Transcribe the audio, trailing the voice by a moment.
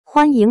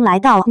欢迎来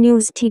到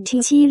News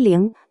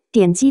TT70，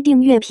点击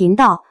订阅频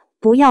道，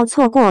不要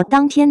错过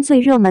当天最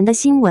热门的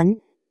新闻。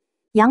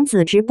杨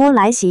紫直播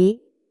来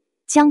袭，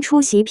将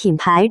出席品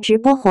牌直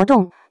播活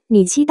动，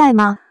你期待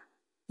吗？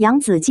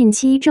杨紫近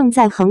期正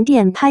在横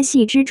店拍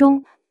戏之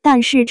中，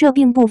但是这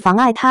并不妨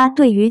碍她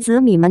对于子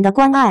米们的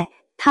关爱，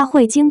她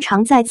会经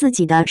常在自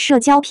己的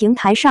社交平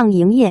台上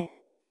营业，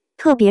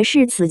特别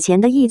是此前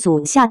的一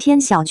组夏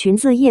天小裙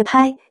子夜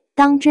拍，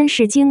当真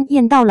是惊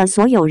艳到了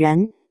所有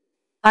人。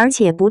而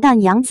且不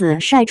但杨紫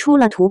晒出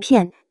了图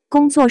片，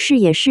工作室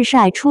也是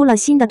晒出了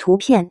新的图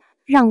片，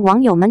让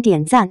网友们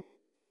点赞。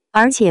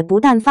而且不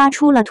但发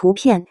出了图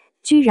片，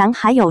居然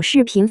还有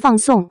视频放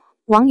送，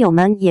网友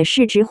们也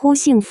是直呼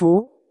幸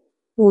福。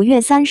5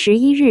月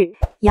31日，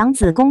杨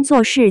紫工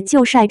作室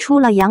就晒出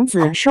了杨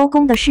紫收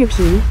工的视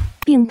频，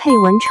并配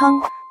文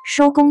称：“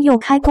收工又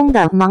开工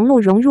的忙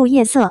碌融入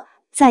夜色，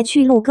在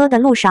去录歌的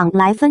路上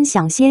来分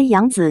享些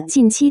杨紫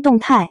近期动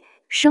态，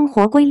生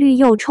活规律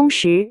又充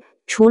实。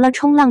除了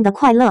冲浪的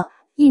快乐，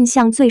印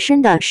象最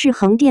深的是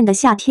横店的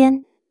夏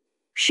天。”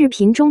视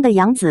频中的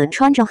杨紫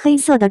穿着黑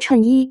色的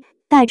衬衣，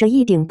戴着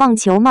一顶棒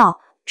球帽，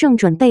正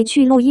准备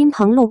去录音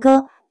棚录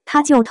歌。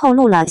她就透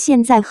露了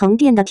现在横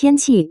店的天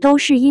气都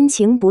是阴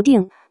晴不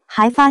定，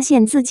还发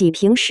现自己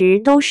平时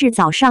都是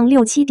早上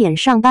6、7点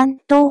上班，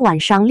都晚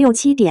上6、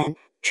7点，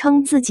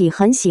称自己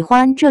很喜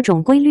欢这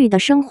种规律的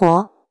生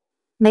活。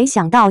没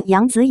想到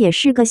杨紫也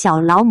是个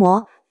小劳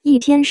模，一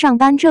天上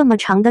班这么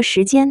长的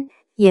时间，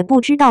也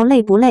不知道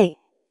累不累。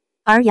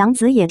而杨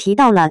紫也提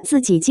到了自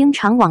己经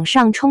常网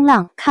上冲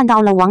浪，看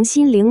到了王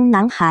心凌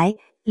男孩、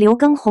刘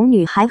畊宏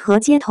女孩和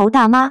街头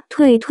大妈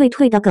退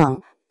的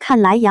梗，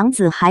看来杨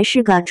紫还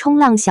是个冲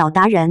浪小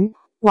达人，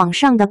网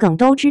上的梗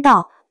都知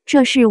道，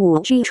这是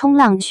5G 冲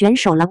浪选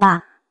手了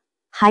吧？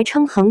还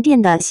称横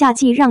店的夏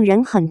季让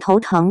人很头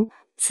疼，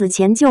此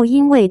前就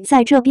因为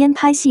在这边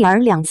拍戏而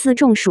2次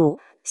中暑，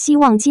希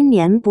望今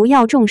年不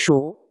要中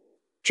暑，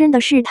真的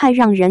是太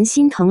让人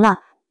心疼了。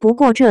不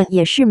过这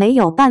也是没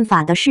有办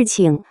法的事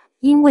情，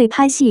因为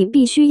拍戏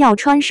必须要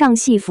穿上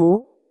戏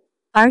服，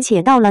而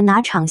且到了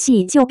哪场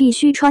戏就必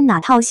须穿哪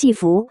套戏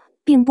服，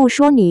并不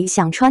说你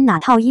想穿哪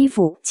套衣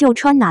服就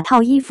穿哪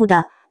套衣服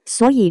的，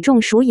所以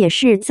中暑也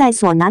是在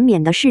所难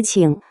免的事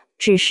情。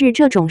只是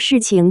这种事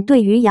情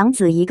对于杨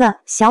紫一个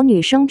小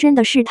女生真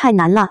的是太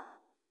难了。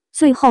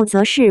最后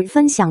则是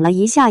分享了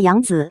一下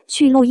杨紫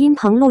去录音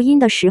棚录音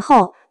的时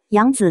候，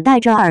杨紫戴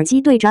着耳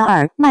机对着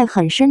耳麦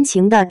很深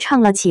情地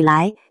唱了起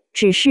来。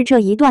只是这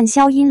一段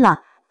消音了，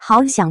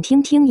好想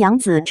听听杨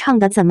紫唱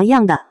的怎么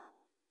样的。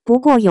不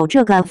过有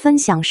这个分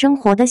享生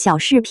活的小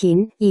视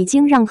频，已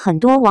经让很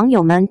多网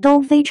友们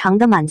都非常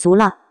的满足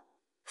了。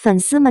粉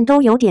丝们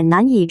都有点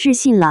难以置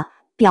信了，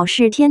表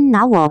示天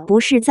哪，我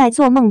不是在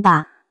做梦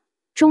吧？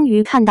终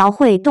于看到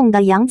会动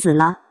的杨紫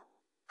了。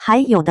还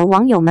有的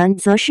网友们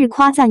则是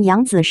夸赞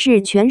杨紫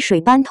是泉水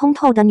般通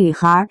透的女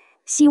孩，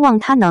希望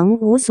她能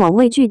无所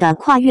畏惧地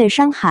跨越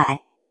山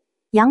海。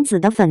杨紫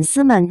的粉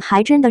丝们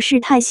还真的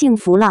是太幸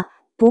福了，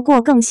不过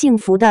更幸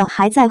福的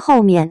还在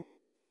后面。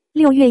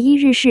6月1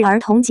日是儿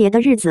童节的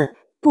日子，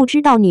不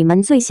知道你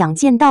们最想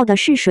见到的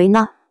是谁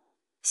呢？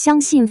相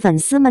信粉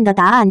丝们的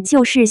答案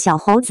就是小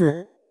猴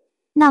子。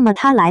那么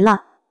他来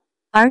了。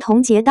儿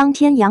童节当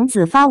天，杨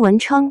紫发文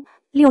称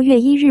，6月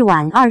1日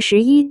晚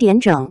21点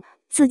整，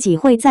自己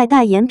会在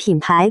代言品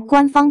牌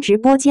官方直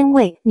播间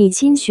为你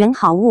亲选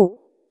好物。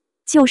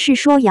就是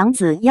说杨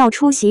紫要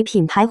出席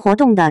品牌活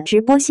动的直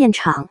播现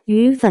场，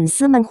与粉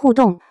丝们互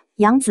动。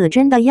杨紫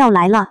真的要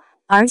来了，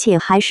而且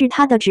还是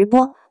她的直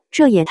播，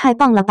这也太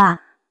棒了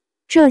吧！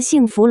这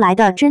幸福来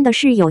的真的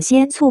是有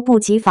些猝不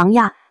及防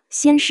呀！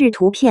先是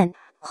图片，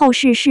后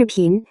是视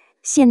频，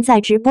现在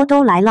直播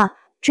都来了，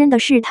真的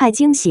是太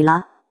惊喜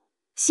了。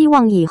希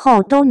望以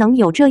后都能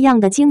有这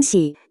样的惊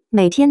喜，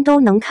每天都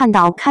能看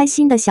到开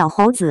心的小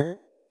猴子。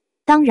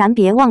当然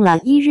别忘了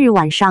1日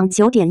晚上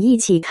9点一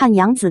起看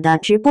杨紫的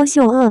直播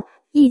秀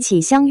一起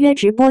相约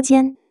直播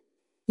间。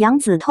杨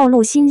紫透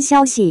露新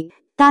消息，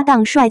搭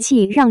档帅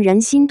气让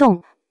人心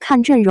动，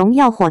看阵容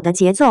要火的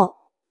节奏。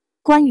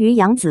关于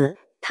杨紫，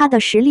她的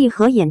实力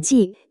和演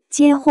技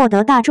皆获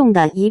得大众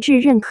的一致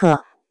认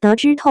可。得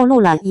知透露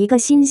了一个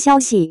新消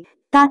息，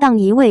搭档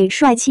一位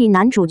帅气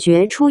男主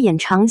角出演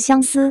长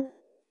相思。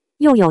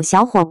又有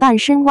小伙伴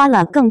深挖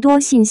了更多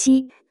信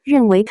息，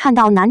认为看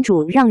到男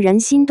主让人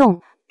心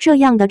动，这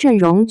样的阵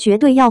容绝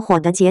对要火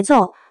的节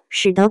奏，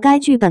使得该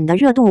剧本的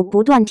热度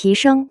不断提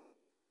升。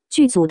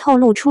剧组透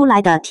露出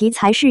来的题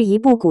材是一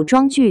部古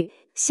装剧，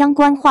相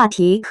关话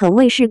题可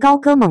谓是高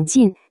歌猛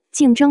进，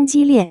竞争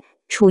激烈，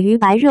处于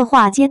白热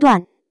化阶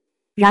段。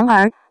然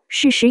而，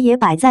事实也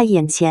摆在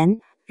眼前，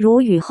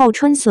如雨后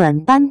春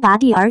笋般拔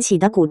地而起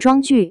的古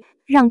装剧，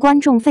让观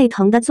众沸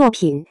腾的作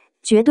品，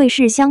绝对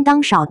是相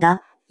当少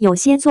的，有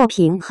些作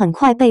品很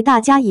快被大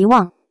家遗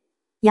忘。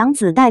杨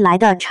紫带来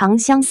的《长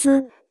相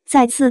思》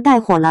再次带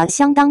火了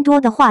相当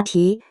多的话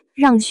题，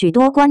让许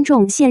多观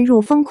众陷入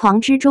疯狂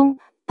之中，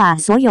把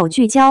所有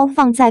聚焦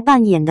放在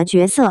扮演的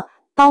角色，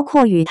包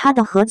括与他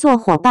的合作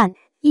伙伴，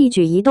一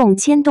举一动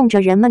牵动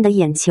着人们的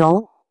眼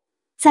球。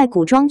在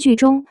古装剧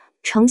中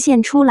呈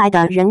现出来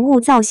的人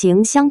物造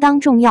型相当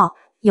重要，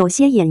有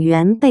些演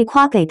员被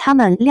夸给他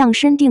们量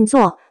身定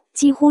做，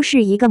几乎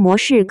是一个模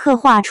式刻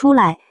画出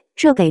来，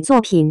这给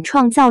作品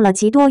创造了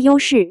极多优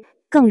势，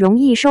更容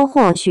易收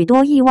获许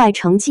多意外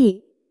成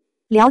绩。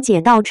了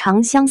解到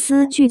长相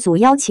思剧组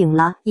邀请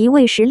了一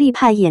位实力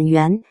派演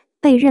员，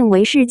被认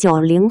为是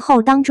90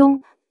后当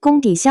中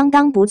功底相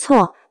当不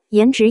错，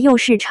颜值又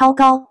是超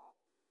高。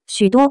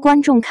许多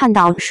观众看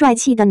到帅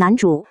气的男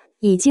主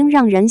已经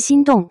让人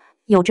心动，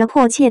有着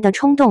迫切的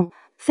冲动，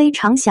非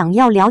常想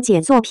要了解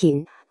作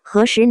品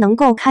何时能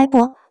够开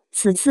播。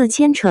此次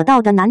牵扯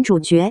到的男主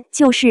角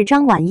就是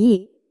张晚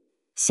意。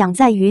想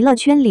在娱乐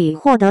圈里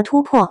获得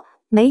突破，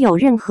没有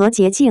任何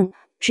捷径，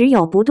只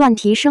有不断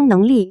提升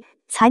能力，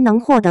才能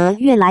获得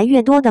越来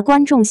越多的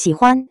观众喜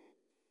欢。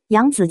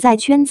杨紫在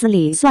圈子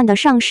里算得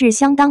上是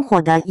相当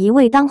火的一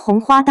位当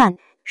红花旦，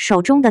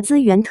手中的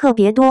资源特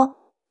别多，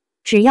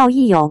只要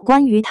一有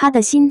关于她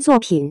的新作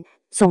品，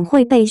总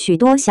会被许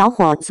多小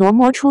伙琢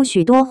磨出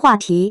许多话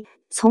题，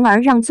从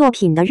而让作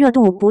品的热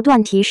度不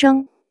断提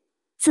升。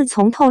自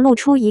从透露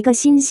出一个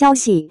新消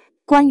息，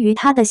关于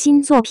她的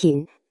新作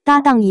品搭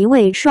档一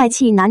位帅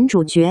气男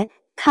主角，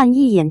看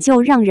一眼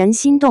就让人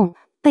心动，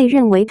被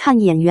认为看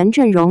演员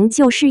阵容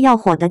就是要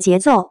火的节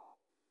奏。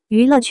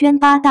娱乐圈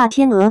8大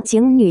天鹅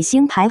颈女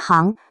星排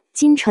行，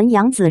金晨、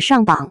杨紫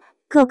上榜，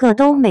个个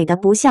都美得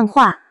不像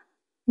话。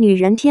女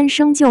人天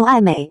生就爱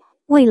美，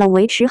为了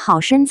维持好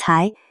身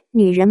材，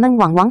女人们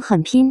往往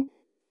很拼。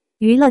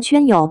娱乐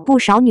圈有不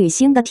少女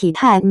星的体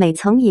态美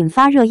曾引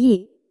发热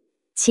议，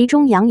其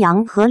中杨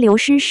洋和刘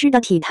诗诗的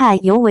体态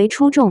尤为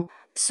出众，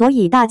所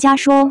以大家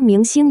说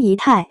明星仪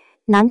态，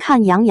男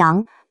看杨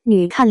洋，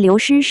女看刘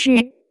诗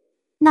诗。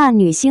那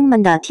女星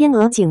们的天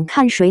鹅颈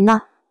看谁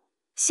呢？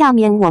下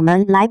面我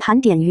们来盘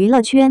点娱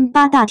乐圈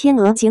8大天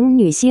鹅颈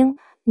女星，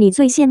你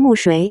最羡慕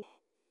谁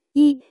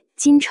？1.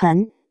 金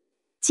晨。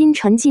金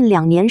晨近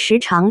2年时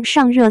常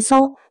上热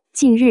搜，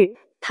近日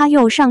她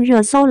又上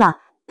热搜了，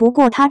不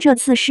过她这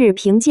次是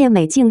凭借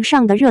美镜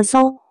上的热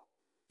搜。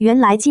原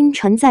来金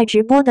晨在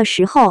直播的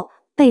时候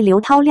被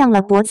刘涛亮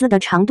了脖子的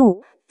长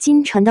度，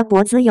金晨的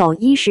脖子有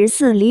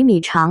14厘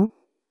米长，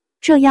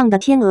这样的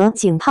天鹅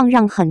颈胖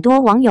让很多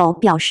网友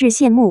表示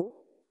羡慕。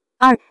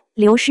2.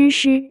 刘诗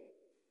诗。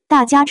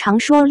大家常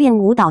说练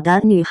舞蹈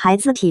的女孩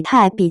子体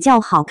态比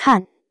较好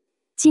看，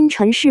金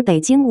晨是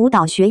北京舞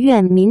蹈学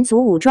院民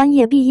族舞专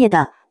业毕业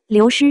的，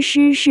刘诗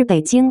诗是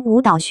北京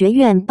舞蹈学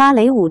院芭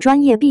蕾舞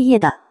专业毕业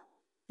的。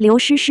刘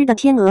诗诗的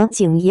天鹅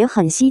颈也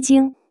很吸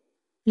睛，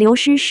刘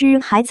诗诗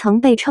还曾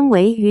被称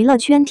为娱乐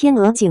圈天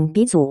鹅颈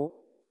鼻祖。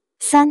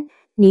3.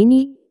 倪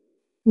妮。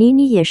倪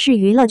妮也是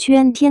娱乐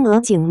圈天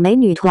鹅颈美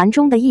女团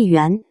中的一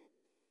员，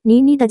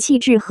倪妮的气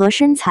质和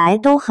身材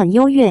都很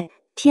优越，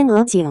天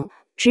鹅颈、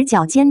直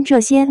角肩这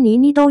些倪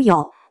妮都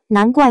有，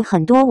难怪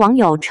很多网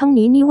友称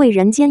倪妮为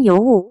人间尤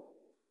物。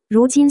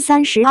如今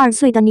32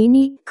岁的倪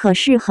妮可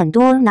是很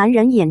多男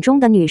人眼中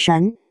的女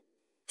神。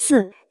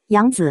4.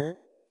 杨紫。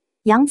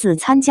杨紫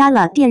参加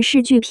了电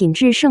视剧品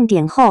质盛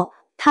典后，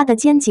她的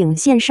肩颈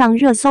线上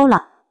热搜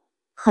了，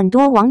很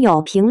多网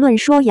友评论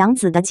说杨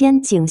紫的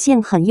肩颈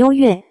线很优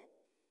越。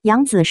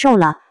杨紫瘦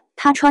了，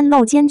她穿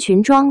露肩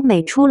裙装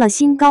美出了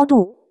新高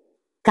度，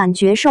感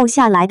觉瘦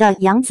下来的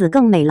杨紫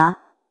更美了。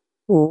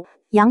5.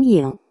 杨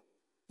颖。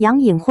杨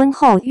颖婚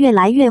后越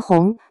来越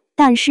红，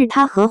但是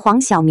她和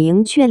黄晓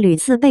明却屡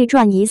次被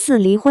传疑似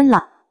离婚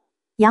了。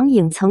杨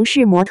颖曾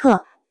是模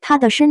特，她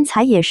的身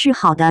材也是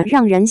好的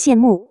让人羡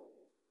慕。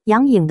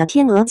杨颖的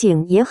天鹅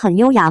颈也很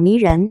优雅迷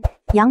人，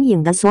杨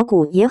颖的锁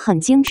骨也很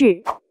精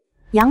致。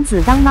杨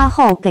紫当妈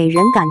后给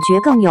人感觉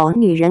更有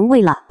女人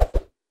味了。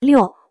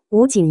6.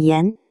 吴谨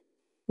言。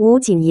吴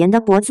谨言的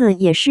脖子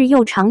也是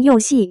又长又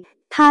细，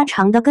她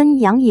长得跟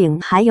杨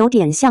颖还有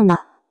点像呢。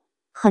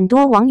很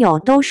多网友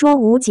都说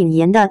吴谨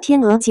言的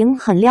天鹅颈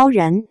很撩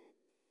人。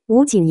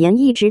吴谨言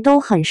一直都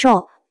很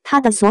瘦，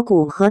她的锁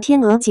骨和天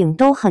鹅颈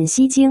都很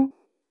吸睛。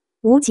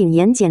吴谨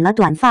言剪了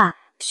短发，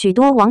许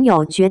多网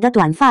友觉得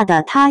短发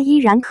的她依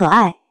然可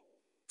爱。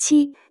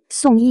7.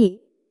 宋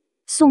轶。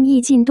宋轶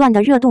近段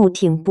的热度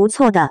挺不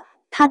错的，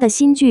她的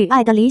新剧《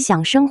爱的理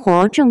想生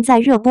活》正在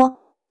热播。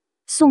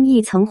宋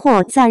轶曾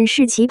获赞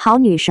是旗袍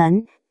女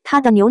神，她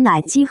的牛奶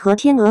肌和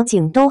天鹅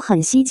颈都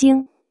很吸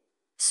睛。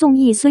宋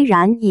轶虽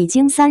然已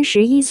经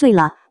31岁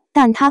了，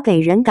但她给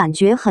人感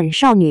觉很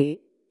少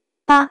女。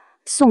8.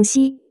 宋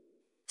茜。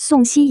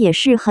宋茜也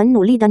是很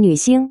努力的女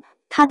星，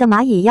她的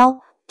蚂蚁腰、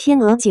天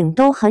鹅颈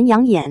都很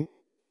养眼。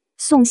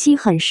宋茜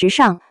很时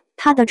尚，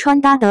她的穿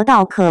搭得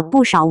到可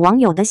不少网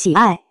友的喜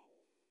爱。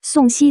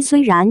宋茜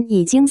虽然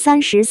已经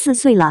34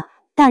岁了，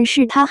但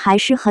是她还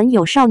是很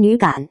有少女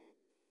感。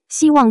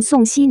希望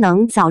宋茜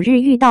能早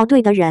日遇到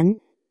对的人。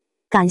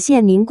感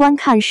谢您观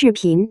看视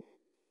频。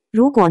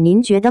如果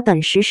您觉得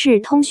本时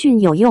事通讯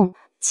有用，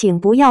请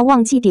不要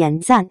忘记点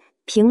赞、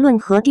评论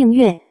和订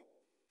阅。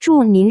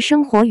祝您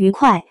生活愉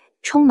快，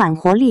充满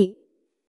活力。